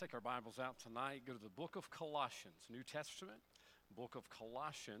Take our Bibles out tonight, go to the book of Colossians, New Testament, book of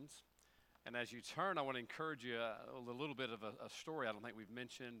Colossians. And as you turn, I want to encourage you a little bit of a story I don't think we've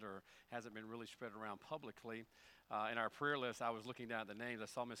mentioned or hasn't been really spread around publicly. In our prayer list, I was looking down at the names. I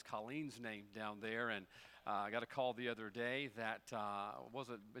saw Miss Colleen's name down there, and I got a call the other day that, was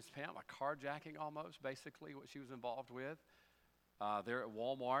it Miss Pam, a carjacking almost, basically, what she was involved with. There at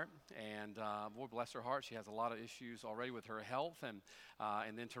Walmart, and boy, bless her heart, she has a lot of issues already with her health, and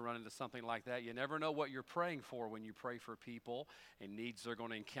then to run into something like that, you never know what you're praying for when you pray for people and needs they're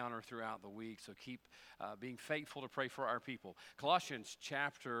going to encounter throughout the week. So keep being faithful to pray for our people. Colossians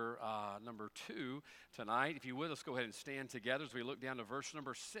chapter number 2 tonight. If you would, let's go ahead and stand together as we look down to verse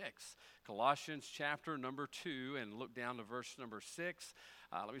number 6. Colossians chapter number 2, and look down to verse number 6.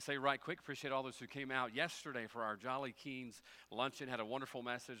 Let me say right quick, appreciate all those who came out yesterday for our Jolly Keens luncheon. Had a wonderful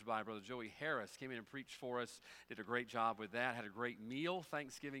message by Brother Joey Harris. Came in and preached for us. Did a great job with that. Had a great meal,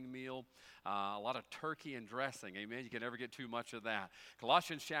 Thanksgiving meal. A lot of turkey and dressing. Amen. You can never get too much of that.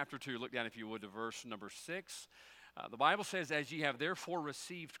 Colossians chapter 2, look down if you would to verse number 6. The Bible says, "As ye have therefore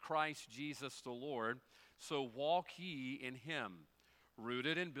received Christ Jesus the Lord, so walk ye in him,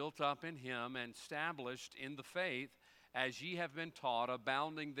 rooted and built up in him, and established in the faith, as ye have been taught,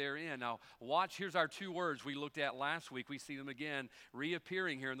 abounding therein." Now, watch, here's our two words we looked at last week. We see them again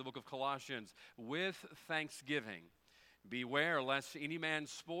reappearing here in the book of Colossians. With thanksgiving. Beware lest any man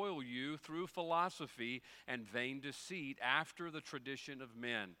spoil you through philosophy and vain deceit, after the tradition of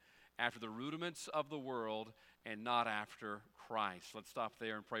men, after the rudiments of the world, and not after Christ. Let's stop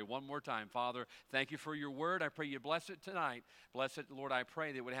there and pray one more time. Father, thank you for your word. I pray you bless it tonight. Bless it, Lord, I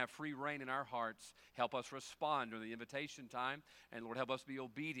pray that it would have free reign in our hearts. Help us respond during the invitation time. And Lord, help us be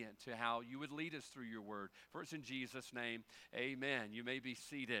obedient to how you would lead us through your word. For it's in Jesus' name, amen. You may be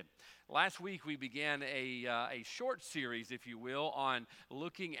seated. Last week we began a short series, if you will, on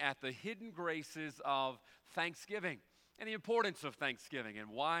looking at the hidden graces of thanksgiving. And the importance of Thanksgiving,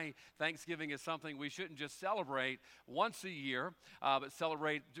 and why Thanksgiving is something we shouldn't just celebrate once a year, but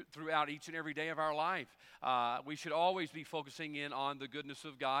celebrate throughout each and every day of our life. We should always be focusing in on the goodness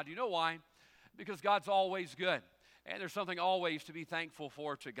of God. You know why? Because God's always good. And there's something always to be thankful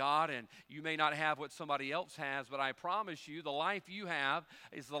for to God, and you may not have what somebody else has, but I promise you the life you have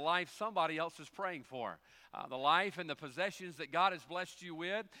is the life somebody else is praying for. The life and the possessions that God has blessed you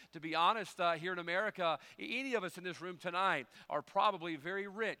with. To be honest, here in America, any of us in this room tonight are probably very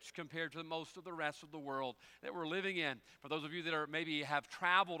rich compared to most of the rest of the world that we're living in. For those of you that are maybe have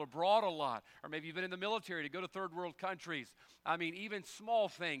traveled abroad a lot, or maybe you've been in the military to go to third world countries, I mean, even small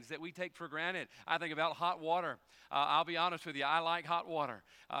things that we take for granted. I think about hot water. I'll be honest with you, I like hot water.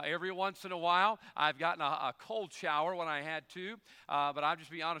 Every once in a while, I've gotten a cold shower when I had to, but I'll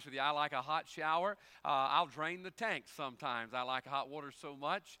just be honest with you, I like a hot shower. I'll drain the tank sometimes. I like hot water so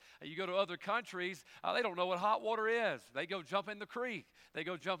much. You go to other countries, they don't know what hot water is. They go jump in the creek. They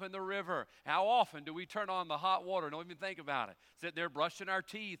go jump in the river. How often do we turn on the hot water and don't even think about it? Sit there brushing our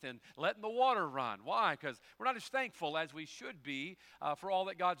teeth and letting the water run. Why? Because we're not as thankful as we should be for all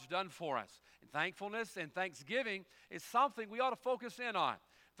that God's done for us. And thankfulness and thanksgiving is something we ought to focus in on.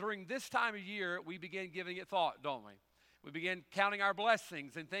 During this time of year, we begin giving it thought, don't we? We begin counting our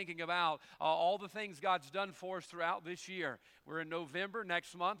blessings and thinking about all the things God's done for us throughout this year. We're in November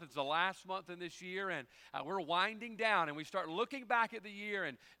next month. It's the last month in this year, and we're winding down, and we start looking back at the year,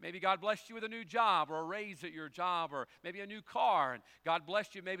 and maybe God blessed you with a new job or a raise at your job or maybe a new car, and God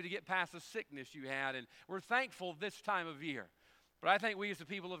blessed you maybe to get past a sickness you had, and we're thankful this time of year. But I think we as the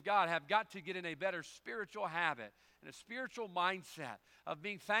people of God have got to get in a better spiritual habit and a spiritual mindset of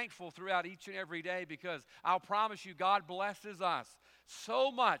being thankful throughout each and every day, because I'll promise you God blesses us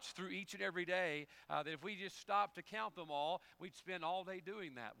so much through each and every day that if we just stopped to count them all, we'd spend all day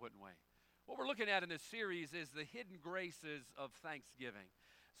doing that, wouldn't we? What we're looking at in this series is the hidden graces of thanksgiving.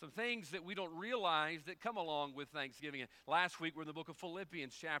 Some things that we don't realize that come along with Thanksgiving. And last week we're in the book of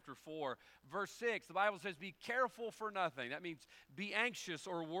Philippians chapter 4, verse 6. The Bible says, "Be careful for nothing." That means be anxious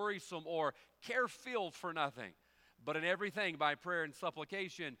or worrisome or care-filled for nothing. But in everything, by prayer and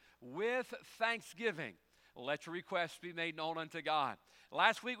supplication, with thanksgiving, let your requests be made known unto God.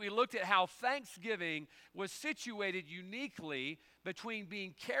 Last week we looked at how thanksgiving was situated uniquely between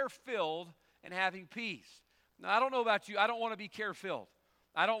being care-filled and having peace. Now, I don't know about you. I don't want to be care-filled.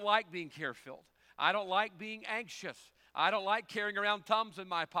 I don't like being care-filled. I don't like being anxious. I don't like carrying around Tums in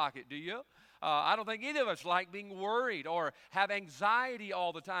my pocket. Do you? I don't think any of us like being worried or have anxiety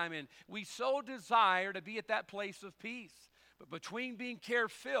all the time, and we so desire to be at that place of peace. But between being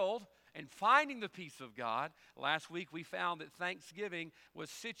care-filled and finding the peace of God. Last week we found that thanksgiving was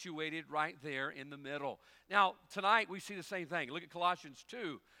situated right there in the middle. Now, tonight we see the same thing. Look at Colossians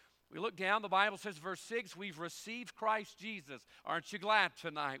 2. We look down, the Bible says, verse 6, we've received Christ Jesus. Aren't you glad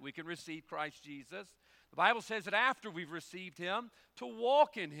tonight we can receive Christ Jesus? The Bible says that after we've received him, to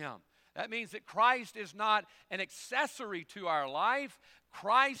walk in him. That means that Christ is not an accessory to our life.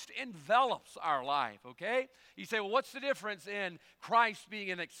 Christ envelops our life, okay? You say, well, what's the difference in Christ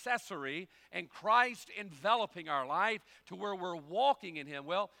being an accessory and Christ enveloping our life to where we're walking in him?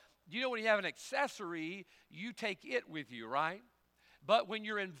 Well, you know when you have an accessory, you take it with you, right? But when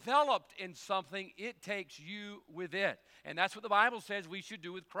you're enveloped in something, it takes you with it. And that's what the Bible says we should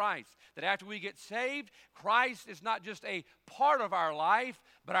do with Christ. That after we get saved, Christ is not just a part of our life,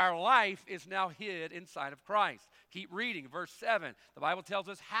 but our life is now hid inside of Christ. Keep reading, verse 7. The Bible tells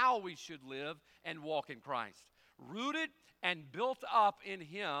us how we should live and walk in Christ. Rooted and built up in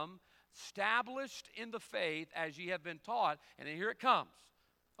him, established in the faith as ye have been taught. And then here it comes.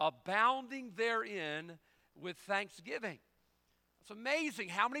 Abounding therein with thanksgiving. It's amazing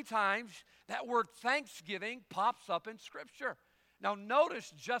how many times that word thanksgiving pops up in Scripture. Now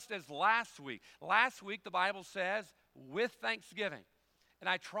notice, just as last week the Bible says, with thanksgiving. And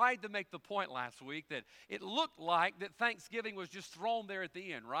I tried to make the point last week that it looked like that thanksgiving was just thrown there at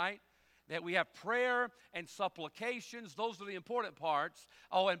the end, right? That we have prayer and supplications. Those are the important parts.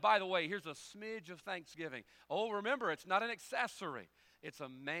 Oh, and by the way, here's a smidge of thanksgiving. Oh, remember, it's not an accessory. It's a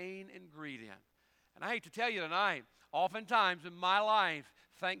main ingredient. And I hate to tell you tonight, oftentimes in my life,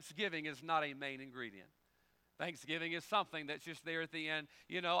 thanksgiving is not a main ingredient. Thanksgiving is something that's just there at the end.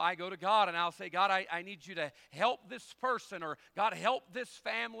 You know, I go to God and I'll say, God, I need you to help this person, or God, help this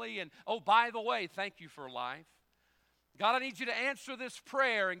family. And oh, by the way, thank you for life. God, I need you to answer this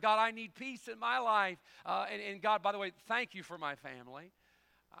prayer. And God, I need peace in my life. And God, by the way, thank you for my family.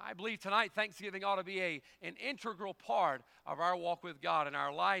 I believe tonight thanksgiving ought to be an integral part of our walk with God in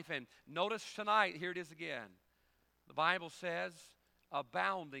our life. And notice tonight, here it is again. The Bible says,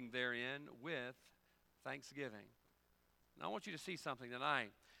 abounding therein with thanksgiving. Now, I want you to see something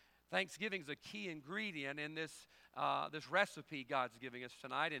tonight. Thanksgiving is a key ingredient in this recipe God's giving us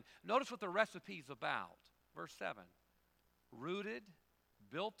tonight. And notice what the recipe is about. Verse 7. Rooted,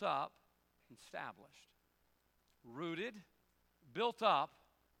 built up, and established. Rooted, built up,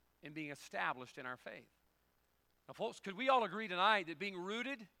 and being established in our faith. Now, folks, could we all agree tonight that being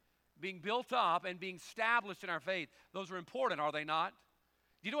rooted, being built up, and being established in our faith, those are important, are they not?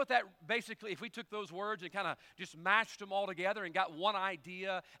 Do you know what that basically, if we took those words and kind of just mashed them all together and got one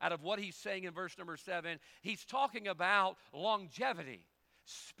idea out of what he's saying in verse number 7, he's talking about longevity,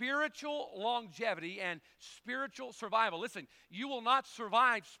 spiritual longevity and spiritual survival. Listen, you will not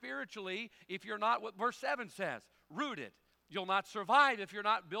survive spiritually if you're not what verse 7 says, rooted. You'll not survive if you're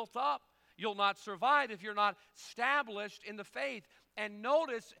not built up. You'll not survive if you're not established in the faith. And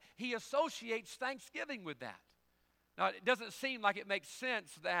notice he associates thanksgiving with that. Now, it doesn't seem like it makes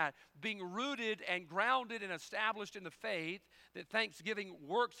sense that being rooted and grounded and established in the faith, that thanksgiving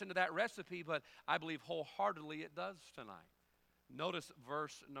works into that recipe, but I believe wholeheartedly it does tonight. Notice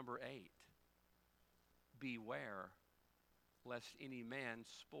verse number 8. Beware lest any man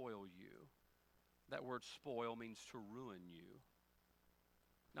spoil you. That word spoil means to ruin you.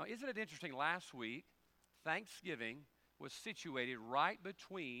 Now, isn't it interesting? Last week, Thanksgiving was situated right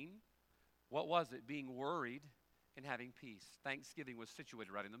between, what was it? Being worried and having peace. Thanksgiving was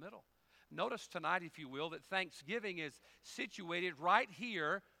situated right in the middle. Notice tonight, if you will, that Thanksgiving is situated right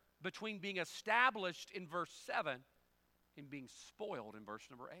here between being established in verse 7 and being spoiled in verse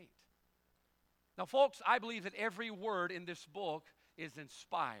number 8. Now, folks, I believe that every word in this book is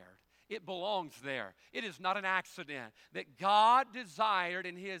inspired. It belongs there. It is not an accident that God desired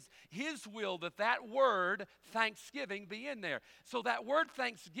in His will that word thanksgiving be in there. So that word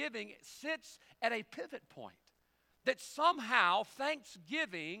thanksgiving sits at a pivot point. That somehow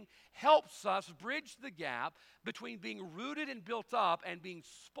thanksgiving helps us bridge the gap between being rooted and built up and being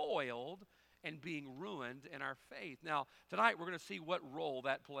spoiled and being ruined in our faith. Now, tonight we're going to see what role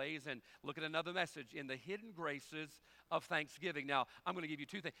that plays and look at another message in the hidden graces of thanksgiving. Now, I'm going to give you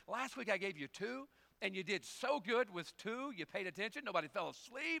two things. Last week I gave you two, and you did so good with two. You paid attention. Nobody fell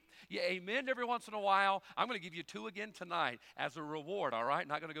asleep. You amened every once in a while. I'm going to give you two again tonight as a reward, all right?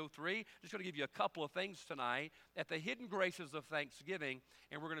 Not going to go three. Just going to give you a couple of things tonight at the hidden graces of thanksgiving,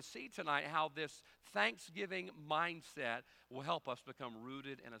 and we're going to see tonight how this thanksgiving mindset will help us become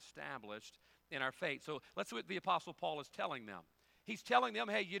rooted and established in our faith. So let's see what the Apostle Paul is telling them. He's telling them,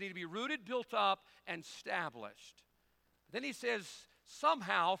 hey, you need to be rooted, built up, and established. Then he says,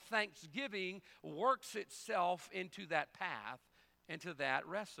 somehow thanksgiving works itself into that path into that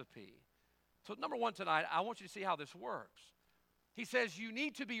recipe. So number one tonight, I want you to see how this works. He says you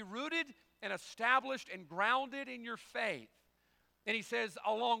need to be rooted and established and grounded in your faith. And he says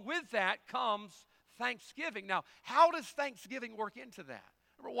along with that comes thanksgiving. Now, how does thanksgiving work into that?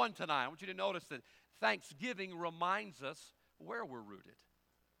 Number one tonight, I want you to notice that thanksgiving reminds us where we're rooted.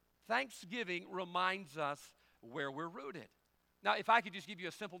 Thanksgiving reminds us where we're rooted. Now, if I could just give you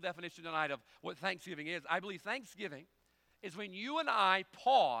a simple definition tonight of what thanksgiving is, I believe thanksgiving is when you and I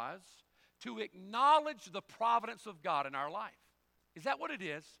pause to acknowledge the providence of God in our life. Is that what it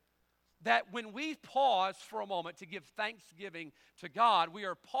is? That when we pause for a moment to give thanksgiving to God, we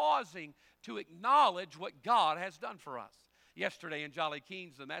are pausing to acknowledge what God has done for us. Yesterday in Jolly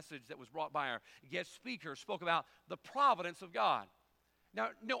Keenes, the message that was brought by our guest speaker spoke about the providence of God. Now,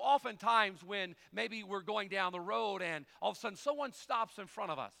 oftentimes when maybe we're going down the road and all of a sudden someone stops in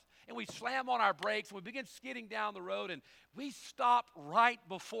front of us and we slam on our brakes and we begin skidding down the road and we stop right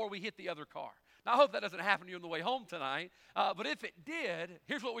before we hit the other car. Now, I hope that doesn't happen to you on the way home tonight, but if it did,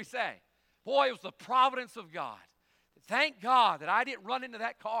 here's what we say. Boy, it was the providence of God. Thank God that I didn't run into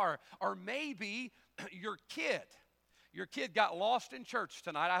that car. Or maybe your kid got lost in church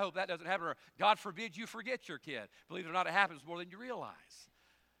tonight. I hope that doesn't happen. Or God forbid you forget your kid. Believe it or not, it happens more than you realize.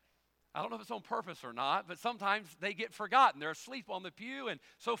 I don't know if it's on purpose or not, but sometimes they get forgotten. They're asleep on the pew, and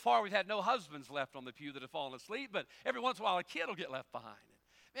so far we've had no husbands left on the pew that have fallen asleep, but every once in a while a kid will get left behind.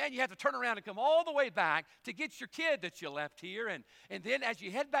 Man, you have to turn around and come all the way back to get your kid that you left here. And then as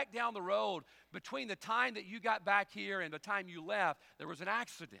you head back down the road, between the time that you got back here and the time you left, there was an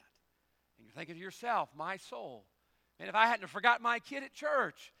accident. And you're thinking to yourself, my soul, man, if I hadn't have forgotten my kid at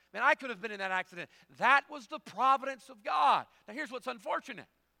church, man, I could have been in that accident. That was the providence of God. Now here's what's unfortunate.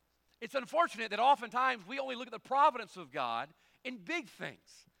 It's unfortunate that oftentimes we only look at the providence of God in big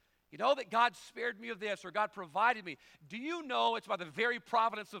things. You know, that God spared me of this or God provided me. Do you know it's by the very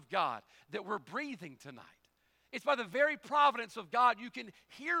providence of God that we're breathing tonight? It's by the very providence of God you can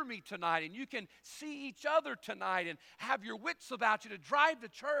hear me tonight and you can see each other tonight and have your wits about you to drive to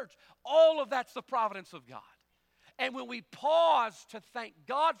church. All of that's the providence of God. And when we pause to thank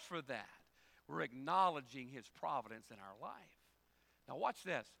God for that, we're acknowledging His providence in our life. Now watch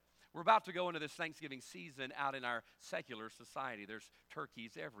this. We're about to go into this Thanksgiving season out in our secular society. There's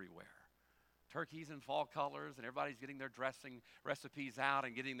turkeys everywhere. Turkeys in fall colors, and everybody's getting their dressing recipes out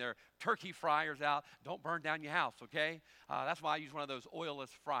and getting their turkey fryers out. Don't burn down your house, okay? That's why I use one of those oilless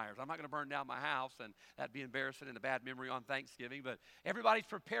fryers. I'm not going to burn down my house, and that'd be embarrassing and a bad memory on Thanksgiving, but everybody's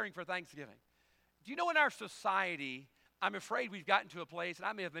preparing for Thanksgiving. Do you know in our society, I'm afraid we've gotten to a place, and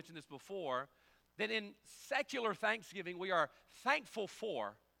I may have mentioned this before, that in secular Thanksgiving we are thankful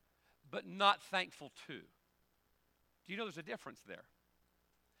for, but not thankful to. Do you know there's a difference there?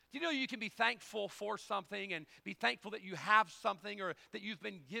 Do you know you can be thankful for something and be thankful that you have something or that you've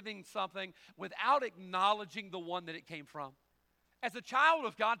been giving something without acknowledging the one that it came from? As a child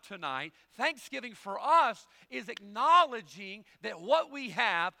of God tonight, Thanksgiving for us is acknowledging that what we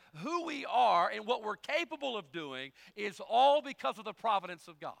have, who we are, and what we're capable of doing is all because of the providence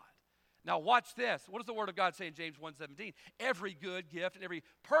of God. Now watch this. What does the Word of God say in James 1:17? Every good gift and every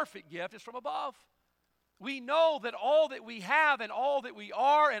perfect gift is from above. We know that all that we have and all that we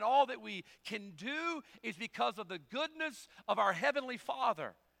are and all that we can do is because of the goodness of our Heavenly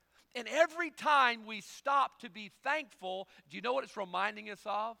Father. And every time we stop to be thankful, do you know what it's reminding us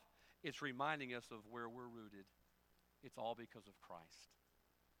of? It's reminding us of where we're rooted. It's all because of Christ.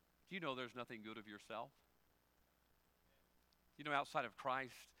 Do you know there's nothing good of yourself? You know, outside of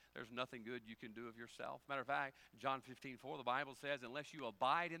Christ, there's nothing good you can do of yourself. Matter of fact, John 15:4, the Bible says, unless you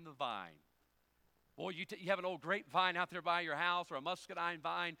abide in the vine. Boy, you have an old grapevine out there by your house or a muscadine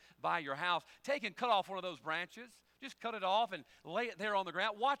vine by your house. Take and cut off one of those branches. Just cut it off and lay it there on the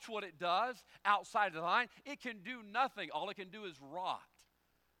ground. Watch what it does outside of the vine. It can do nothing. All it can do is rot.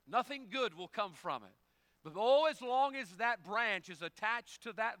 Nothing good will come from it. But as long as that branch is attached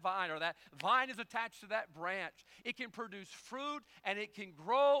to that vine or that vine is attached to that branch, it can produce fruit and it can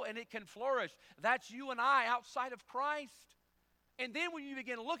grow and it can flourish. That's you and I outside of Christ. And then when you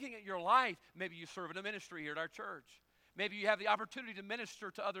begin looking at your life, maybe you serve in a ministry here at our church. Maybe you have the opportunity to minister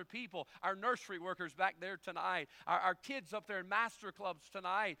to other people. Our nursery workers back there tonight, our kids up there in master clubs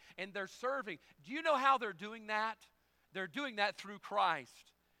tonight, and they're serving. Do you know how they're doing that? They're doing that through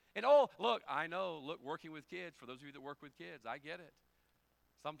Christ. And I know, working with kids, for those of you that work with kids, I get it.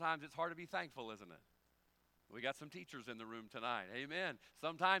 Sometimes it's hard to be thankful, isn't it? We got some teachers in the room tonight. Amen.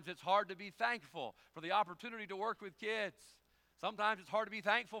 Sometimes it's hard to be thankful for the opportunity to work with kids. Sometimes it's hard to be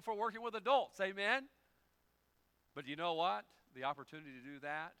thankful for working with adults. Amen. But you know what? The opportunity to do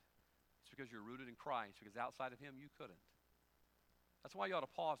that is because you're rooted in Christ, because outside of Him you couldn't. That's why you ought to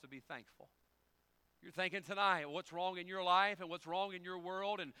pause to be thankful. You're thinking tonight what's wrong in your life and what's wrong in your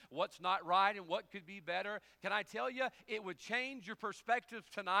world and what's not right and what could be better. Can I tell you, it would change your perspective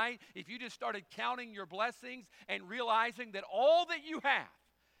tonight if you just started counting your blessings and realizing that all that you have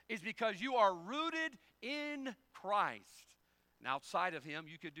is because you are rooted in Christ. And outside of him,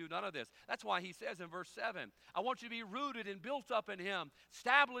 you could do none of this. That's why he says in verse 7, I want you to be rooted and built up in him,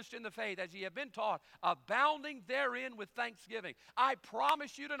 established in the faith as ye have been taught, abounding therein with thanksgiving. I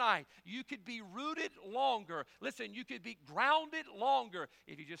promise you tonight, you could be rooted longer. Listen, you could be grounded longer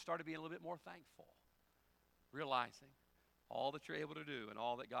if you just started being a little bit more thankful. Realizing all that you're able to do and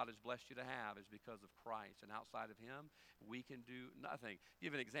all that God has blessed you to have is because of Christ. And outside of him, we can do nothing.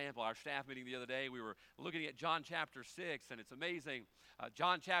 Give an example. Our staff meeting the other day, we were looking at John chapter 6, and it's amazing.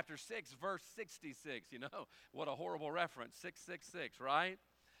 John chapter 6, verse 66. You know, what a horrible reference. 666, right?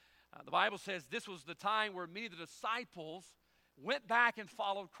 The Bible says this was the time where many of the disciples went back and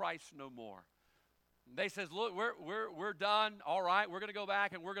followed Christ no more. They says, look, we're done. All right, we're going to go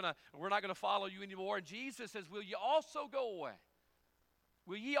back and we're not going to follow you anymore. And Jesus says, will you also go away?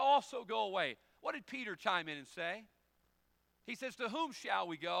 Will ye also go away? What did Peter chime in and say? He says, to whom shall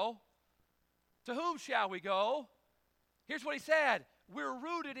we go? To whom shall we go? Here's what he said. We're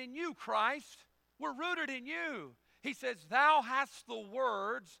rooted in you, Christ. We're rooted in you. He says, thou hast the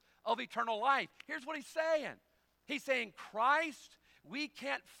words of eternal life. Here's what he's saying. He's saying, Christ, we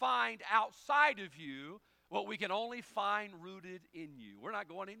can't find outside of you what we can only find rooted in you. We're not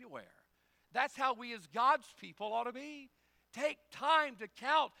going anywhere. That's how we as God's people ought to be. Take time to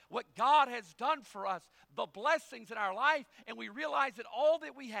count what God has done for us, the blessings in our life, and we realize that all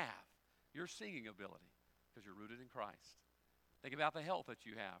that we have, your singing ability, because you're rooted in Christ. Think about the health that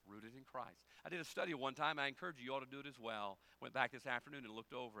you have, rooted in Christ. I did a study one time. I encourage you all to do it as well. Went back this afternoon and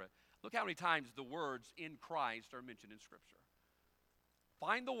looked over it. Look how many times the words in Christ are mentioned in Scripture.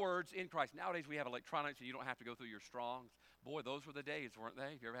 Find the words in Christ. Nowadays we have electronics and you don't have to go through your Strongs. Boy, those were the days, weren't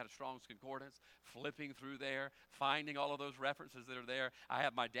they? If you ever had a Strong's Concordance, flipping through there, finding all of those references that are there. I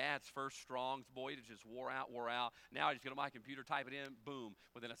have my dad's first Strong's. Boy, it just wore out. Now I just get on my computer, type it in, boom.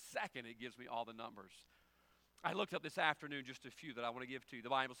 Within a second, it gives me all the numbers. I looked up this afternoon just a few that I want to give to you. The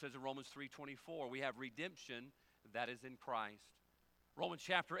Bible says in Romans 3:24, we have redemption that is in Christ. Romans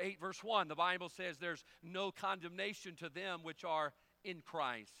chapter 8, verse 1, the Bible says there's no condemnation to them which are in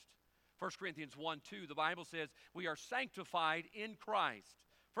Christ. 1 Corinthians 1:2, the Bible says we are sanctified in Christ.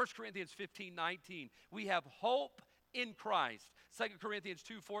 1 Corinthians 15:19, we have hope in Christ. 2 Corinthians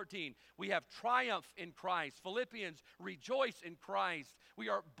 2:14, we have triumph in Christ. Philippians, rejoice in Christ. We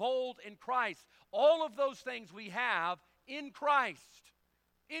are bold in Christ. All of those things we have in Christ.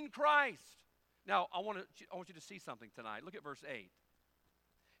 In Christ. Now, I want you to see something tonight. Look at verse 8.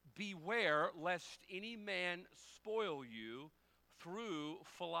 Beware lest any man spoil you through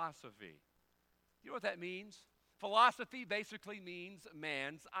philosophy. You know what that means? Philosophy basically means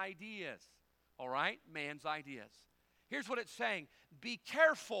man's ideas. All right? Man's ideas. Here's what it's saying. Be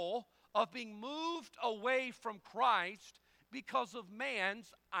careful of being moved away from Christ because of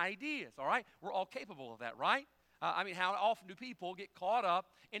man's ideas. All right? We're all capable of that, right? How often do people get caught up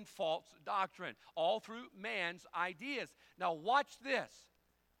in false doctrine? All through man's ideas. Now watch this.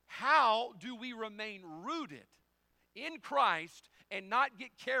 How do we remain rooted in Christ and not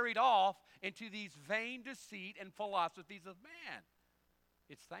get carried off into these vain deceit and philosophies of man?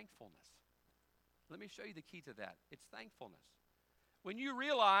 It's thankfulness. Let me show you the key to that. It's thankfulness. When you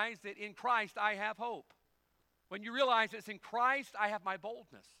realize that in Christ I have hope, when you realize it's in Christ I have my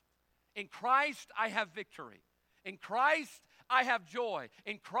boldness, in Christ I have victory, in Christ I have joy,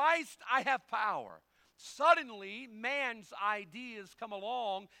 in Christ I have power. Suddenly, man's ideas come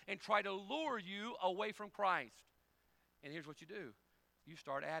along and try to lure you away from Christ. And here's what you do. You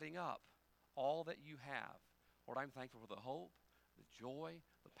start adding up all that you have. Lord, I'm thankful for the hope, the joy,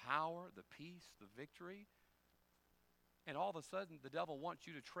 the power, the peace, the victory. And all of a sudden, the devil wants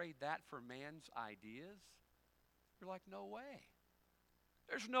you to trade that for man's ideas. You're like, no way.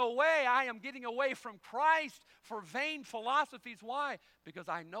 There's no way I am getting away from Christ for vain philosophies. Why? Because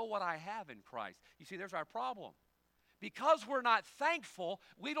I know what I have in Christ. You see, there's our problem. Because we're not thankful,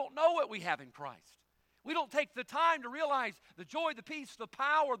 we don't know what we have in Christ. We don't take the time to realize the joy, the peace, the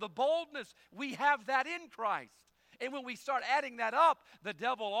power, the boldness. We have that in Christ. And when we start adding that up, the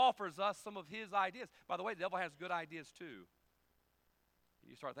devil offers us some of his ideas. By the way, the devil has good ideas too.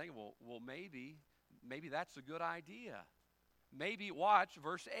 You start thinking, well, maybe that's a good idea. Maybe, watch,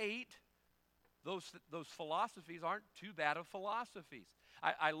 verse 8, those philosophies aren't too bad of philosophies.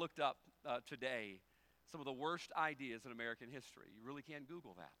 I looked up today some of the worst ideas in American history. You really can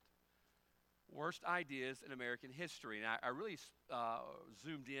Google that. Worst ideas in American history. And I really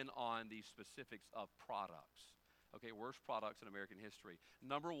zoomed in on the specifics of products. Okay, worst products in American history.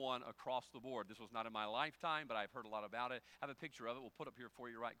 Number one, across the board. This was not in my lifetime, but I've heard a lot about it. I have a picture of it. We'll put up here for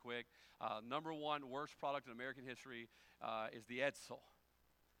you right quick. Number one, worst product in American history is the Edsel.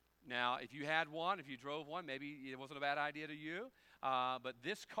 Now, if you had one, if you drove one, maybe it wasn't a bad idea to you. But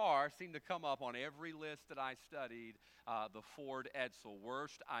this car seemed to come up on every list that I studied, the Ford Edsel,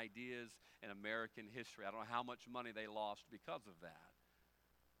 worst ideas in American history. I don't know how much money they lost because of that.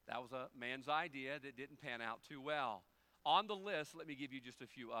 That was a man's idea that didn't pan out too well. On the list, let me give you just a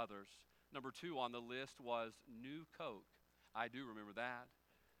few others. Number two on the list was New Coke. I do remember that.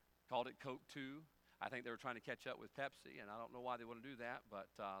 Called it Coke 2. I think they were trying to catch up with Pepsi, and I don't know why they want to do that, but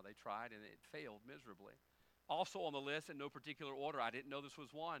they tried, and it failed miserably. Also on the list, in no particular order, I didn't know this was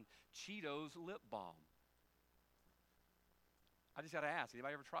one, Cheetos Lip Balm. I just got to ask,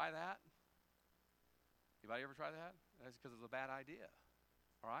 anybody ever try that? Anybody ever try that? That's because it's a bad idea.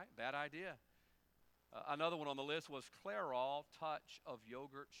 All right, bad idea. Another one on the list was Clairol Touch of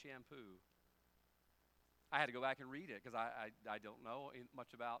Yogurt Shampoo. I had to go back and read it because I don't know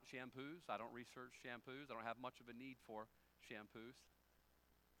much about shampoos. I don't research shampoos. I don't have much of a need for shampoos.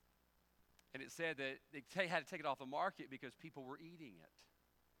 And it said that they had to take it off the market because people were eating it.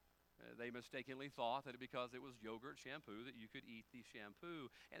 They mistakenly thought that because it was yogurt shampoo that you could eat the shampoo.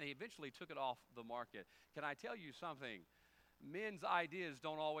 And they eventually took it off the market. Can I tell you something? Men's ideas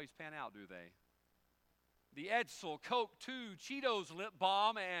don't always pan out, do they? The Edsel, Coke 2, Cheetos Lip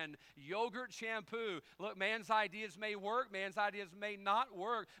Balm, and yogurt shampoo. Look, man's ideas may work, man's ideas may not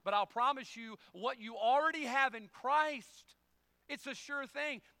work, but I'll promise you what you already have in Christ, it's a sure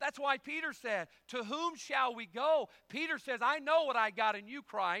thing. That's why Peter said, to whom shall we go? Peter says, I know what I got in you,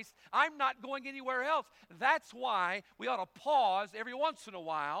 Christ. I'm not going anywhere else. That's why we ought to pause every once in a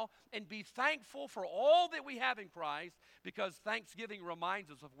while and be thankful for all that we have in Christ, because Thanksgiving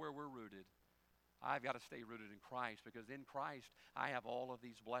reminds us of where we're rooted. I've got to stay rooted in Christ, because in Christ I have all of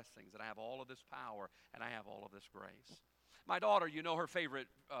these blessings, and I have all of this power, and I have all of this grace. My daughter, you know her favorite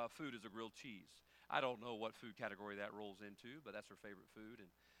food is a grilled cheese. I don't know what food category that rolls into, but that's her favorite food. And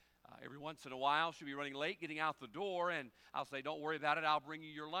every once in a while she'll be running late, getting out the door, and I'll say, don't worry about it, I'll bring you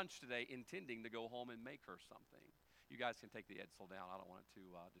your lunch today, intending to go home and make her something. You guys can take the Edsel down. I don't want it to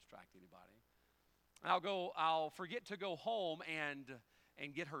distract anybody. I'll forget to go home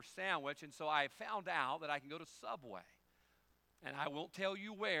and get her sandwich, and so I found out that I can go to Subway. And I won't tell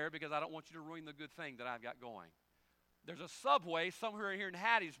you where, because I don't want you to ruin the good thing that I've got going. There's a Subway somewhere here in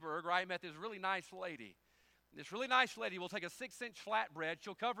Hattiesburg where I met this really nice lady. This really nice lady will take a 6-inch flatbread,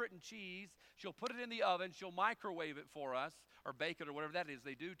 she'll cover it in cheese, she'll put it in the oven, she'll microwave it for us, or bake it, or whatever that is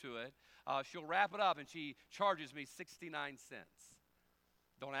they do to it. She'll wrap it up, and she charges me 69 cents.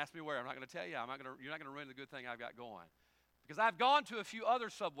 Don't ask me where. I'm not going to tell you. You're not going to ruin the good thing I've got going. Because I've gone to a few other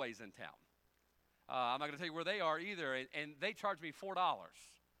Subways in town. I'm not going to tell you where they are either, and they charge me $4.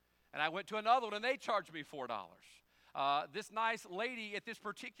 And I went to another one, and they charged me $4. This nice lady at this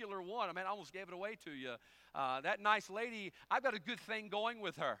particular one, I almost gave it away to you. That nice lady, I've got a good thing going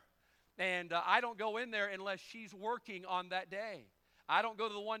with her. And I don't go in there unless she's working on that day. I don't go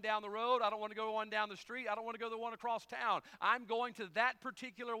to the one down the road. I don't want to go to the one down the street. I don't want to go to the one across town. I'm going to that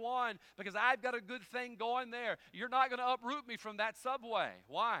particular one because I've got a good thing going there. You're not going to uproot me from that Subway.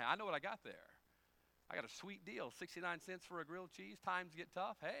 Why? I know what I got there. I got a sweet deal, 69 cents for a grilled cheese. Times get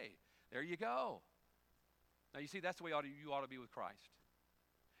tough. Hey, there you go. Now, you see, that's the way you ought to be with Christ.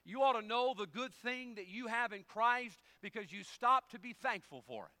 You ought to know the good thing that you have in Christ because you stop to be thankful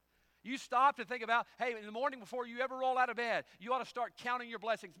for it. You stop to think about, hey, in the morning before you ever roll out of bed, you ought to start counting your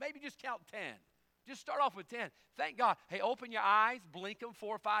blessings. Maybe just count 10. Just start off with 10. Thank God. Hey, open your eyes, blink them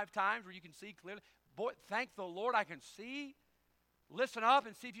 4 or 5 times where you can see clearly. Boy, thank the Lord I can see. Listen up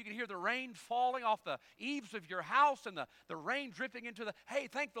and see if you can hear the rain falling off the eaves of your house and the rain dripping into the, hey,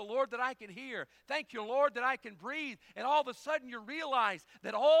 thank the Lord that I can hear. Thank you, Lord, that I can breathe. And all of a sudden you realize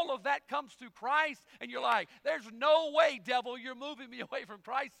that all of that comes through Christ, and you're like, there's no way, devil, you're moving me away from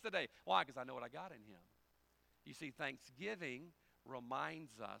Christ today. Why? Because I know what I got in him. You see, Thanksgiving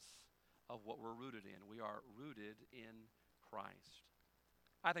reminds us of what we're rooted in. We are rooted in Christ.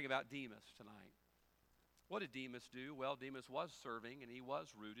 I think about Demas tonight. What did Demas do? Well, Demas was serving, and he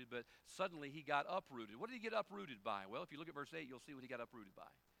was rooted, but suddenly he got uprooted. What did he get uprooted by? Well, if you look at verse 8, you'll see what he got uprooted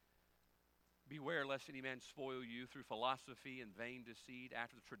by. Beware lest any man spoil you through philosophy and vain deceit,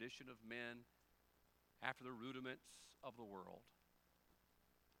 after the tradition of men, after the rudiments of the world.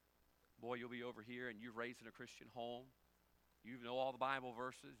 Boy, you'll be over here, and you've raised in a Christian home. You know all the Bible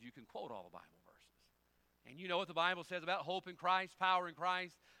verses. You can quote all the Bible verses. And you know what the Bible says about hope in Christ, power in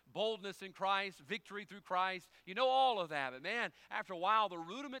Christ. boldness in Christ, victory through Christ. You know all of that. But man, after a while, the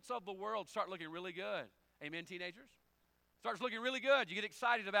rudiments of the world start looking really good. Amen, teenagers? Starts looking really good. You get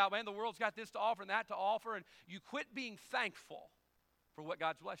excited about, man, the world's got this to offer and that to offer, and you quit being thankful for what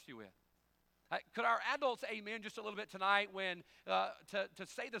God's blessed you with. Could our adults amen just a little bit tonight when to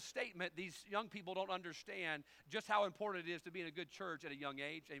say the statement, these young people don't understand just how important it is to be in a good church at a young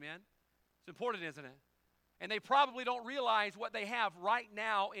age, amen? It's important, isn't it? And they probably don't realize what they have right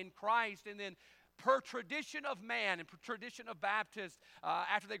now in Christ, and then per tradition of man and per tradition of Baptists,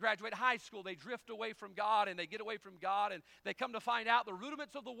 after they graduate high school, they drift away from God and they get away from God, and they come to find out the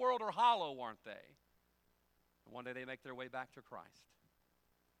rudiments of the world are hollow, aren't they? And one day they make their way back to Christ.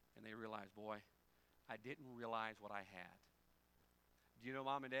 And they realize, boy, I didn't realize what I had. Do you know,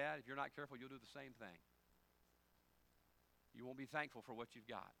 Mom and Dad, if you're not careful, you'll do the same thing. You won't be thankful for what you've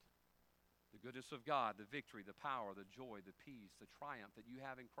got. The goodness of God, the victory, the power, the joy, the peace, the triumph that you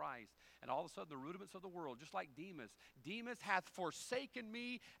have in Christ. And all of a sudden, the rudiments of the world, just like Demas. Demas hath forsaken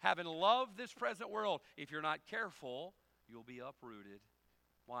me, having loved this present world. If you're not careful, you'll be uprooted.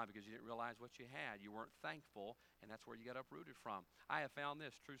 Why? Because you didn't realize what you had. You weren't thankful, and that's where you got uprooted from. I have found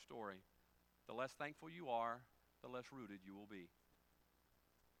this true story. The less thankful you are, the less rooted you will be.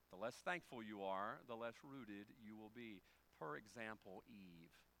 The less thankful you are, the less rooted you will be. For example,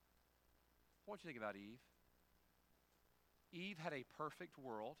 Eve. I want you to think about Eve. Eve had a perfect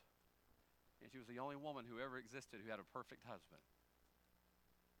world, and she was the only woman who ever existed who had a perfect husband.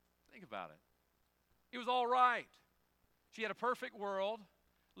 Think about it. It was all right. She had a perfect world,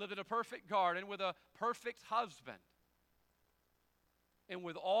 lived in a perfect garden with a perfect husband. And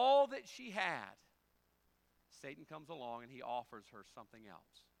with all that she had, Satan comes along and he offers her something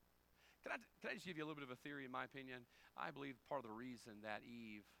else. Can I just give you a little bit of a theory, in my opinion? I believe part of the reason that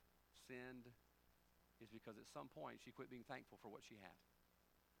Eve sinned is because at some point she quit being thankful for what she had.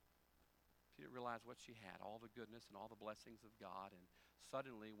 She didn't realize what she had, all the goodness and all the blessings of God. And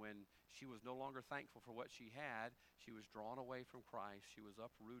suddenly, when she was no longer thankful for what she had, she was drawn away from Christ. She was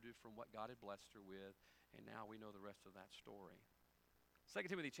uprooted from what God had blessed her with. And now we know the rest of that story. 2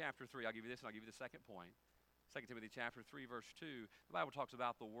 Timothy chapter 3, I'll give you this and I'll give you the second point. 2 Timothy chapter 3, verse 2, the Bible talks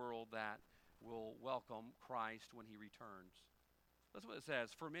about the world that will welcome Christ when he returns. That's what it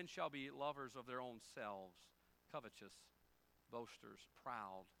says. For men shall be lovers of their own selves, covetous, boasters,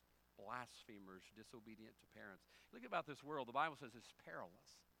 proud, blasphemers, disobedient to parents. Look about this world. The Bible says it's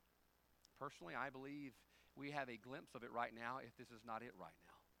perilous. Personally, I believe we have a glimpse of it right now if this is not it right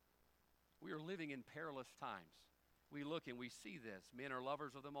now. We are living in perilous times. We look and we see this. Men are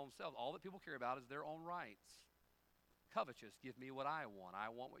lovers of their own selves. All that people care about is their own rights. Covetous, give me what I want. I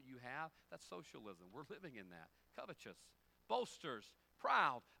want what you have. That's socialism. We're living in that. Covetous, boasters,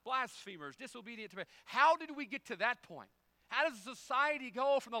 proud, blasphemers, disobedient to parents. How did we get to that point? How does society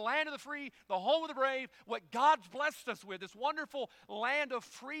go from the land of the free, the home of the brave, what God's blessed us with, this wonderful land of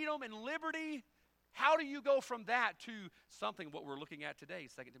freedom and liberty? How do you go from that to something, what we're looking at today,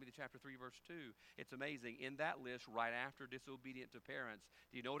 2 Timothy chapter 3, verse 2? It's amazing. In that list, right after disobedient to parents,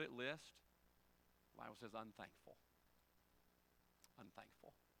 do you know what it lists? The Bible says unthankful.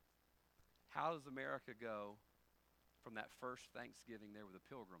 Unthankful. How does America go from that first Thanksgiving there with the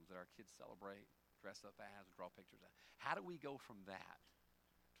pilgrims that our kids celebrate, dress up as, and draw pictures of? How do we go from that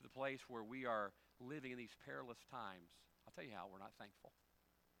to the place where we are living in these perilous times? I'll tell you how, we're not thankful.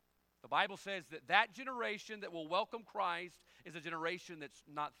 The Bible says that that generation that will welcome Christ is a generation that's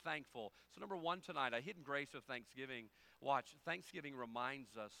not thankful. So number one tonight, a hidden grace of Thanksgiving. Watch, Thanksgiving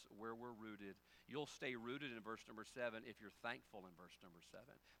reminds us where we're rooted. You'll stay rooted in verse number 7 if you're thankful in verse number 7.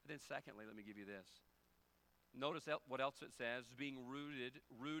 But then secondly, let me give you this. Notice what else it says, being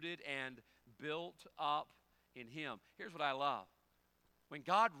rooted and built up in him. Here's what I love. When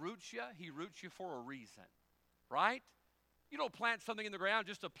God roots you, he roots you for a reason, right? You don't plant something in the ground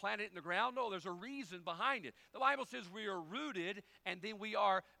just to plant it in the ground. No, there's a reason behind it. The Bible says we are rooted and then we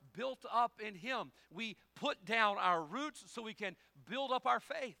are built up in him. We put down our roots so we can build up our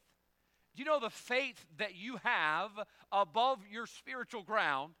faith. Do you know the faith that you have above your spiritual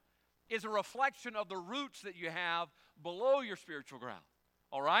ground is a reflection of the roots that you have below your spiritual ground?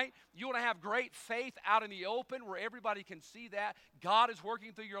 All right? You want to have great faith out in the open where everybody can see that God is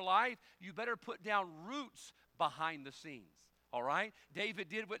working through your life. You better put down roots behind the scenes. All right? David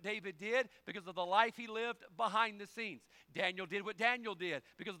did what David did because of the life he lived behind the scenes. Daniel did what Daniel did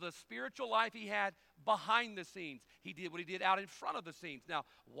because of the spiritual life he had behind the scenes. He did what he did out in front of the scenes. Now,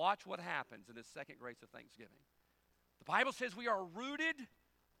 watch what happens in this second grace of Thanksgiving. The Bible says we are rooted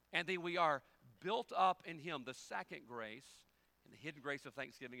and then we are built up in him. The second grace and the hidden grace of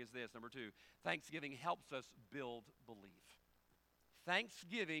Thanksgiving is this. Number 2, Thanksgiving helps us build belief.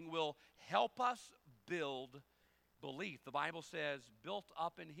 Thanksgiving will help us build belief. The Bible says, built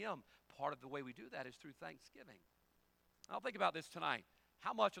up in Him. Part of the way we do that is through thanksgiving. I'll think about this tonight.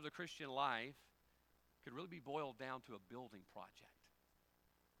 How much of the Christian life could really be boiled down to a building project?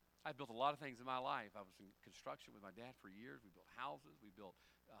 I built a lot of things in my life. I was in construction with my dad for years. We built houses. We built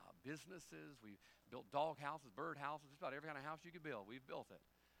businesses. We built dog houses, bird houses, just about every kind of house you could build. We've built it.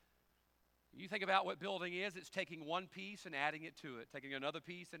 You think about what building is, it's taking one piece and adding it to it, taking another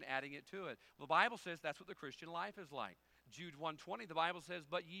piece and adding it to it. Well, the Bible says that's what the Christian life is like. Jude 1:20, the Bible says,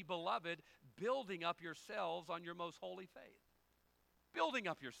 but ye beloved, building up yourselves on your most holy faith. Building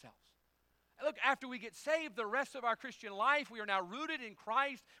up yourselves. Look, after we get saved, the rest of our Christian life, we are now rooted in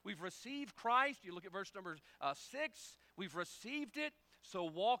Christ. We've received Christ. You look at verse number 6. We've received it, so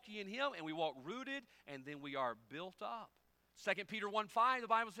walk ye in Him, and we walk rooted, and then we are built up. 2 Peter 1:5, the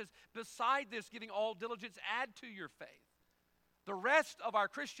Bible says, beside this, giving all diligence, add to your faith. The rest of our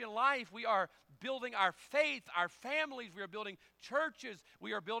Christian life, we are building our faith, our families. We are building churches.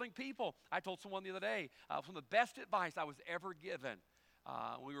 We are building people. I told someone the other day, some of the best advice I was ever given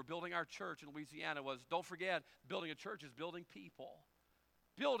when we were building our church in Louisiana was, don't forget, building a church is building people.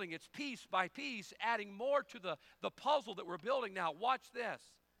 Building, it's piece by piece, adding more to the puzzle that we're building. Now, watch this.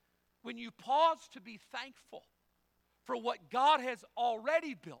 When you pause to be thankful for what God has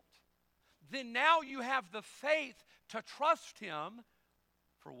already built, then now you have the faith to trust Him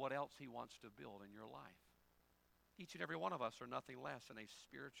for what else He wants to build in your life. Each and every one of us are nothing less than a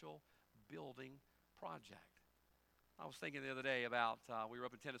spiritual building project. I was thinking the other day about, we were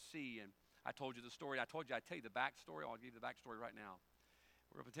up in Tennessee, and I told you the story. I'd tell you the backstory. I'll give you the backstory right now.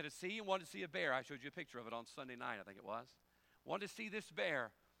 We were up in Tennessee and wanted to see a bear. I showed you a picture of it on Sunday night, I think it was. Wanted to see this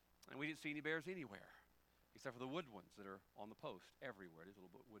bear, and we didn't see any bears anywhere, except for the wood ones that are on the post everywhere, these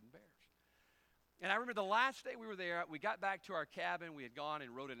little wooden bears. And I remember the last day we were there, we got back to our cabin. We had gone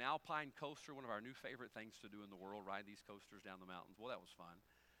and rode an alpine coaster, one of our new favorite things to do in the world, ride these coasters down the mountains. Well, that was fun.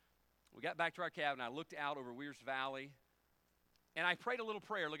 We got back to our cabin. I looked out over Weir's Valley, and I prayed a little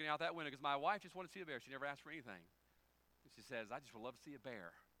prayer looking out that window because my wife just wanted to see a bear. She never asked for anything. And she says, I just would love to see a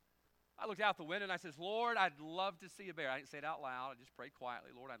bear. I looked out the window, and I says, Lord, I'd love to see a bear. I didn't say it out loud. I just prayed quietly.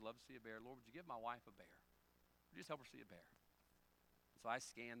 Lord, I'd love to see a bear. Lord, would you give my wife a bear? Would you just help her see a bear? So I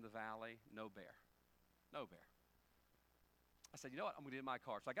scanned the valley. No bear. No bear. I said, you know what? I'm going to get in my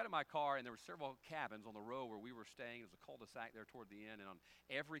car. So I got in my car, and there were several cabins on the row where we were staying. There was a cul-de-sac there toward the end, and on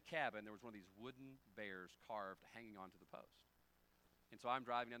every cabin, there was one of these wooden bears carved hanging onto the post. And so I'm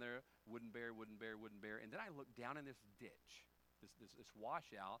driving down there, wooden bear, wooden bear, wooden bear. And then I looked down in this ditch, this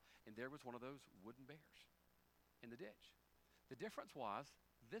washout, and there was one of those wooden bears in the ditch. The difference was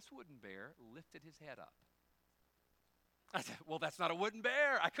this wooden bear lifted his head up. I said, well, that's not a wooden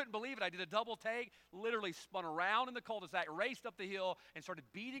bear. I couldn't believe it. I did a double take, literally spun around in the cul-de-sac, raced up the hill, and started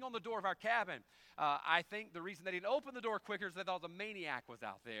beating on the door of our cabin. I think the reason they didn't open the door quicker is they thought the maniac was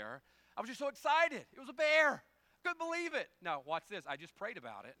out there. I was just so excited. It was a bear. Couldn't believe it. Now, watch this. I just prayed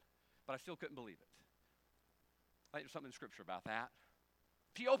about it, but I still couldn't believe it. I think there's something in Scripture about that.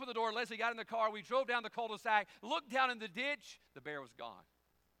 She opened the door. Leslie got in the car. We drove down the cul-de-sac, looked down in the ditch. The bear was gone.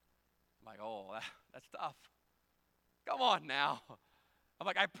 I'm like, oh, that's tough. Come on now. I'm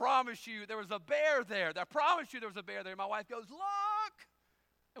like, I promise you there was a bear there. I promise you there was a bear there. My wife goes, look.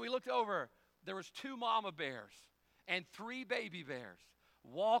 And we looked over. There was 2 mama bears and 3 baby bears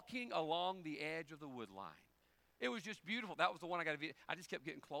walking along the edge of the wood line. It was just beautiful. That was the one I got to video. I just kept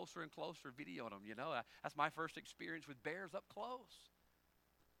getting closer and closer videoing them, you know. That's my first experience with bears up close.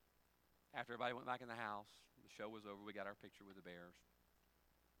 After everybody went back in the house, the show was over, we got our picture with the bears.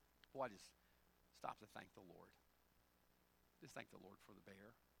 Boy, I just stopped to thank the Lord. Just thank the Lord for the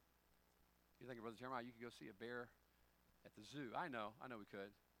bear. You think, Brother Jeremiah, you could go see a bear at the zoo. I know we could.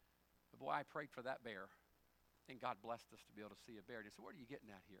 But boy, I prayed for that bear, and God blessed us to be able to see a bear. And he said, what are you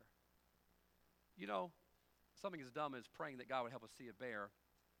getting at here? You know, something as dumb as praying that God would help us see a bear.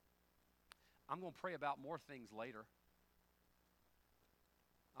 I'm going to pray about more things later.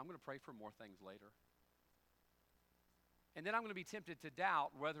 I'm going to pray for more things later. And then I'm going to be tempted to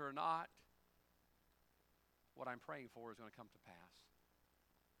doubt whether or not what I'm praying for is going to come to pass.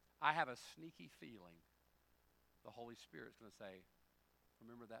 I have a sneaky feeling the Holy Spirit's going to say,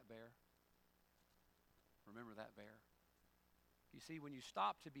 remember that bear? Remember that bear? You see, when you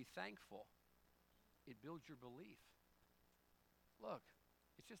stop to be thankful, it builds your belief. Look,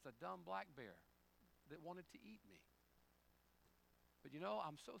 it's just a dumb black bear that wanted to eat me. But you know,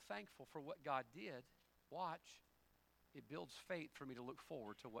 I'm so thankful for what God did. Watch, it builds faith for me to look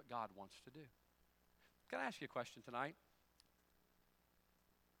forward to what God wants to do. Can I ask you a question tonight?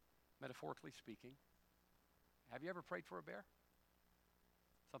 Metaphorically speaking, have you ever prayed for a bear?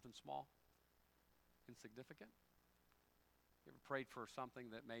 Something small, insignificant? You ever prayed for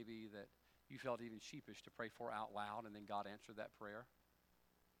something that maybe that you felt even sheepish to pray for out loud, and then God answered that prayer?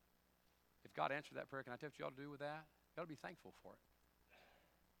 If God answered that prayer, can I tell you what you ought to do with that? You ought to be thankful for it.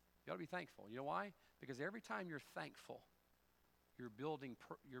 You ought to be thankful. You know why? Because every time you're thankful, you're building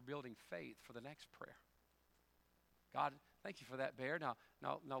faith for the next prayer. God, thank you for that bear. Now,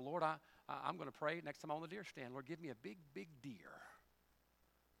 Lord, I'm going to pray next time I'm on the deer stand. Lord, give me a big, big deer.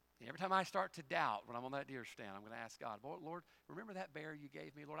 And every time I start to doubt when I'm on that deer stand, I'm going to ask God, Lord, remember that bear you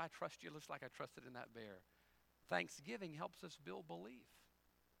gave me? Lord, I trust you just like I trusted in that bear. Thanksgiving helps us build belief.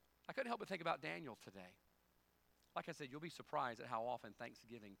 I couldn't help but think about Daniel today. Like I said, you'll be surprised at how often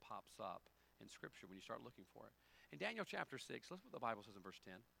Thanksgiving pops up in Scripture when you start looking for it. In Daniel chapter 6, listen what the Bible says in verse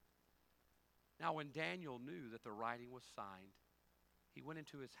 10. Now when Daniel knew that the writing was signed, he went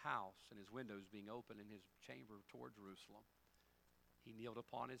into his house, and his windows being open in his chamber toward Jerusalem. He kneeled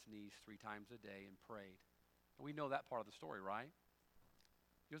upon his knees 3 times a day and prayed. And we know that part of the story, right?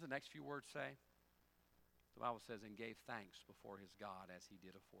 You know what the next few words say? The Bible says, and gave thanks before his God as he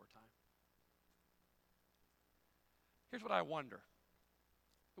did aforetime. Here's what I wonder.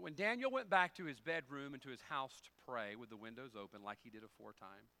 When Daniel went back to his bedroom and to his house to pray with the windows open like he did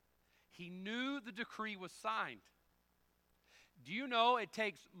aforetime, he knew the decree was signed. Do you know it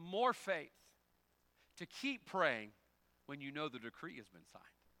takes more faith to keep praying when you know the decree has been signed?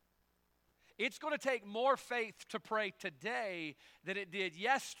 It's going to take more faith to pray today than it did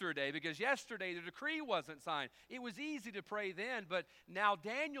yesterday, because yesterday the decree wasn't signed. It was easy to pray then, but now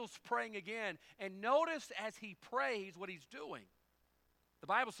Daniel's praying again. And notice as he prays what he's doing. The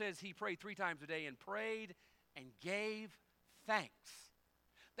Bible says he prayed 3 times a day and prayed and gave thanks.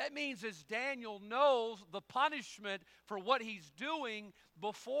 That means as Daniel knows the punishment for what he's doing,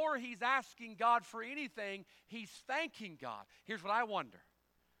 before he's asking God for anything, he's thanking God. Here's what I wonder.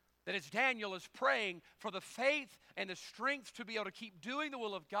 That as Daniel is praying for the faith and the strength to be able to keep doing the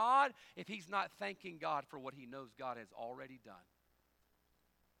will of God, if he's not thanking God for what he knows God has already done.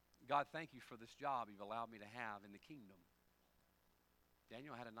 God, thank you for this job you've allowed me to have in the kingdom.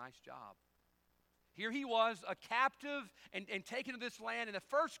 Daniel had a nice job. Here he was, a captive and taken to this land in the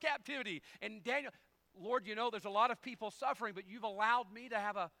first captivity. And Daniel, Lord, you know there's a lot of people suffering, but you've allowed me to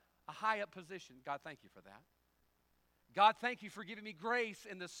have a high up position. God, thank you for that. God, thank you for giving me grace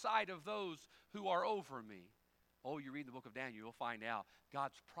in the sight of those who are over me. Oh, you read the book of Daniel, you'll find out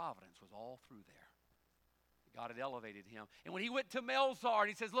God's providence was all through there. God had elevated him. And when he went to Melzar and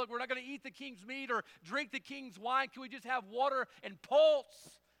he says, look, we're not going to eat the king's meat or drink the king's wine. Can we just have water and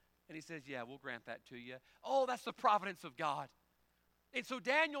pulse? And he says, yeah, we'll grant that to you. Oh, that's the providence of God. And so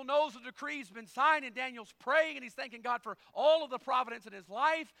Daniel knows the decree's been signed, and Daniel's praying, and he's thanking God for all of the providence in his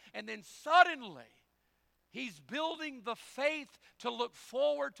life. And then suddenly, he's building the faith to look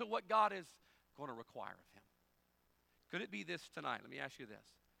forward to what God is going to require of him. Could it be this tonight? Let me ask you this.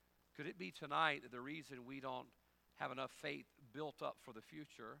 Could it be tonight that the reason we don't have enough faith built up for the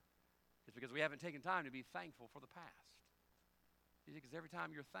future is because we haven't taken time to be thankful for the past? Because every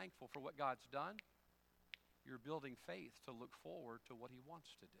time you're thankful for what God's done, you're building faith to look forward to what he wants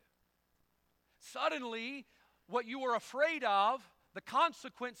to do. Suddenly, what you were afraid of, the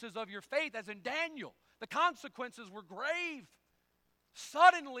consequences of your faith, as in Daniel, the consequences were grave.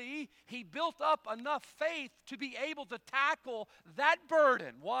 Suddenly, he built up enough faith to be able to tackle that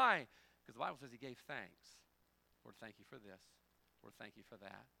burden. Why? Because the Bible says he gave thanks. Lord, thank you for this. Lord, thank you for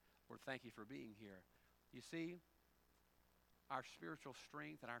that. Lord, thank you for being here. You see, our spiritual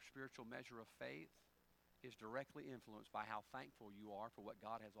strength and our spiritual measure of faith is directly influenced by how thankful you are for what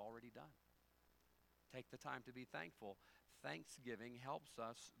God has already done. Take the time to be thankful. Thanksgiving helps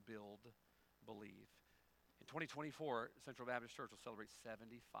us build belief. In 2024, Central Baptist Church will celebrate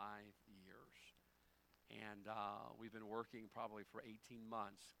 75 years. And we've been working probably for 18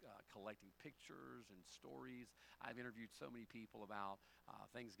 months, collecting pictures and stories. I've interviewed so many people about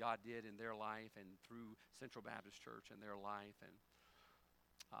things God did in their life and through Central Baptist Church in their life. And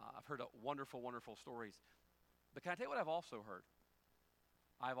I've heard wonderful, wonderful stories. But can I tell you what I've also heard?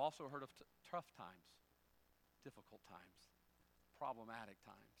 I've also heard of tough times, difficult times, problematic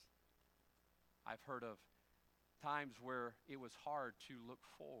times. I've heard of times where it was hard to look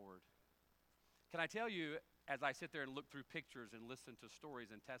forward. Can I tell you, as I sit there and look through pictures and listen to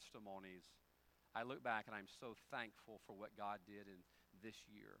stories and testimonies, I look back and I'm so thankful for what God did in this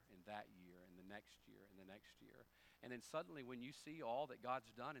year, in that year, in the next year, in the next year. And then suddenly when you see all that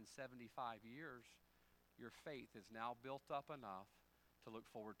God's done in 75 years, your faith is now built up enough to look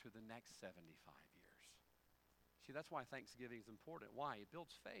forward to the next 75 years. See, that's why Thanksgiving is important. Why? It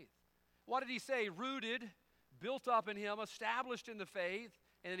builds faith. What did he say? Rooted, built up in him, established in the faith,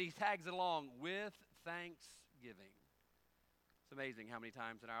 And then he tags it along with thanksgiving. It's amazing how many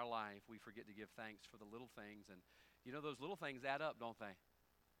times in our life we forget to give thanks for the little things. And you know, those little things add up, don't they?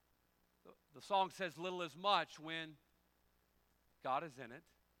 The song says little is much when God is in it.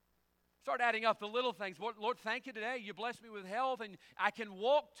 Start adding up the little things. Lord, thank you today. You blessed me with health, and I can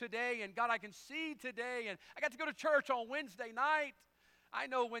walk today, and God, I can see today, and I got to go to church on Wednesday night. I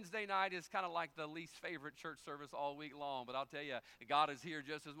know Wednesday night is kind of like the least favorite church service all week long, but I'll tell you, God is here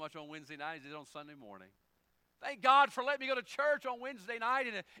just as much on Wednesday night as he is on Sunday morning. Thank God for letting me go to church on Wednesday night,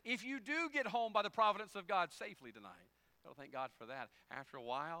 and if you do get home by the providence of God safely tonight, well, thank God for that. After a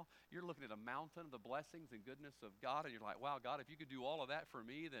while, you're looking at a mountain of the blessings and goodness of God, and you're like, wow, God, if you could do all of that for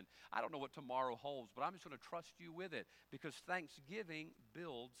me, then I don't know what tomorrow holds, but I'm just going to trust you with it, because thanksgiving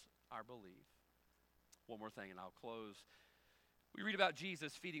builds our belief. One more thing, and I'll close. We read about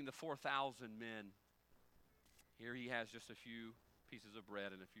Jesus feeding the 4,000 men. Here he has just a few pieces of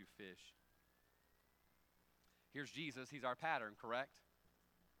bread and a few fish. Here's Jesus. He's our pattern, correct?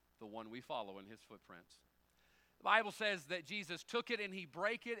 The one we follow in his footprints. The Bible says that Jesus took it and he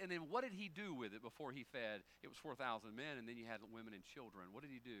broke it, and then what did he do with it before he fed? It was 4,000 men, and then you had women and children. What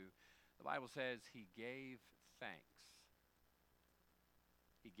did he do? The Bible says he gave thanks.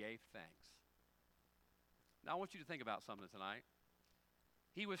 He gave thanks. Now I want you to think about something tonight.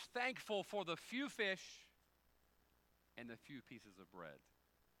 He was thankful for the few fish and the few pieces of bread.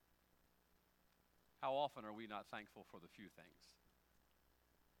 How often are we not thankful for the few things?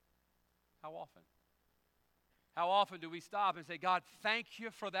 How often? How often do we stop and say, God, thank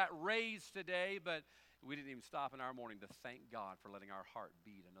you for that raise today, but we didn't even stop in our morning to thank God for letting our heart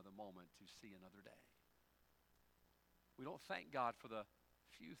beat another moment to see another day. We don't thank God for the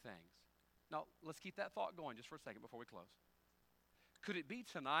few things. Now, let's keep that thought going just for a second before we close. Could it be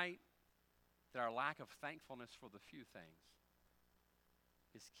tonight that our lack of thankfulness for the few things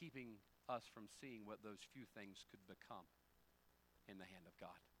is keeping us from seeing what those few things could become in the hand of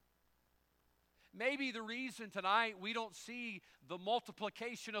God? Maybe the reason tonight we don't see the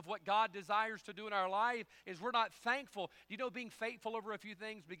multiplication of what God desires to do in our life is we're not thankful. You know, being faithful over a few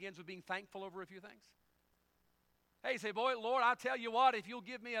things begins with being thankful over a few things. Hey, say, boy, Lord, I'll tell you what, if you'll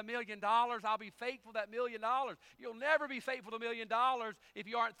give me $1 million, I'll be faithful to that $1 million. You'll never be faithful to $1 million if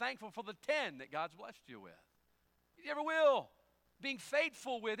you aren't thankful for the 10 that God's blessed you with. You never will. Being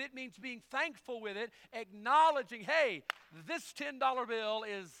faithful with it means being thankful with it, acknowledging, hey, this $10 bill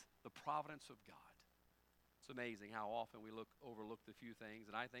is the providence of God. It's amazing how often we overlook the few things,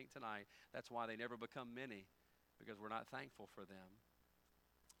 and I think tonight that's why they never become many, because we're not thankful for them.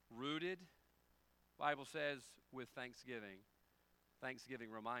 Rooted, Bible says, with thanksgiving. Thanksgiving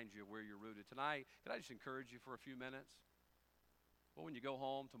reminds you of where you're rooted. Tonight, can I just encourage you for a few minutes? Well, when you go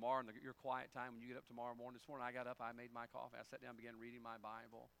home tomorrow in your quiet time, when you get up tomorrow morning, this morning I got up, I made my coffee, I sat down and began reading my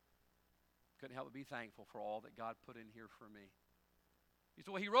Bible. Couldn't help but be thankful for all that God put in here for me. You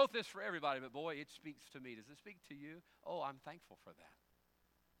say, well, he wrote this for everybody, but boy, it speaks to me. Does it speak to you? Oh, I'm thankful for that.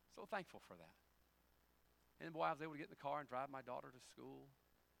 So thankful for that. And then, boy, I was able to get in the car and drive my daughter to school.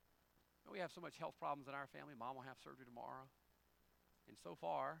 We have so much health problems in our family. Mom will have surgery tomorrow. And so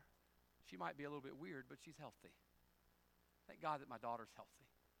far, she might be a little bit weird, but she's healthy. Thank God that my daughter's healthy.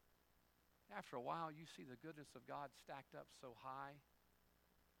 After a while, you see the goodness of God stacked up so high.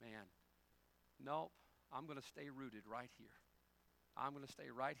 Man, nope, I'm going to stay rooted right here. I'm going to stay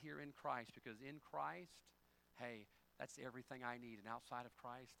right here in Christ, because in Christ, hey, that's everything I need. And outside of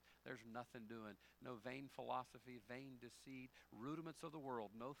Christ, there's nothing doing. No vain philosophy, vain deceit, rudiments of the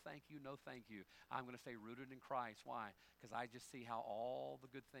world. No thank you, no thank you. I'm going to stay rooted in Christ. Why? Because I just see how all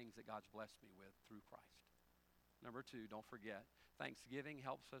the good things that God's blessed me with through Christ. Number 2, don't forget, thanksgiving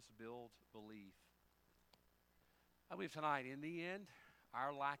helps us build belief. I believe tonight, in the end,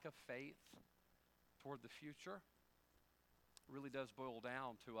 our lack of faith toward the future really does boil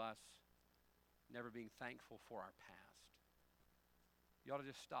down to us never being thankful for our past. You ought to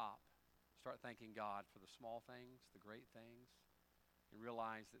just start thanking God for the small things, the great things, and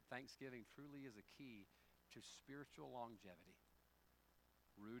realize that thanksgiving truly is a key to spiritual longevity.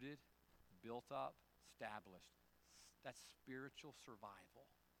 Rooted, built up, established. That's spiritual survival.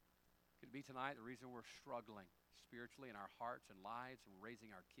 Could it be tonight the reason we're struggling spiritually in our hearts and lives and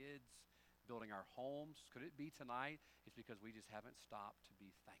raising our kids, building our homes? Could it be tonight it's because we just haven't stopped to be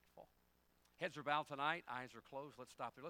thankful? Heads are bowed tonight, eyes are closed. Let's stop there.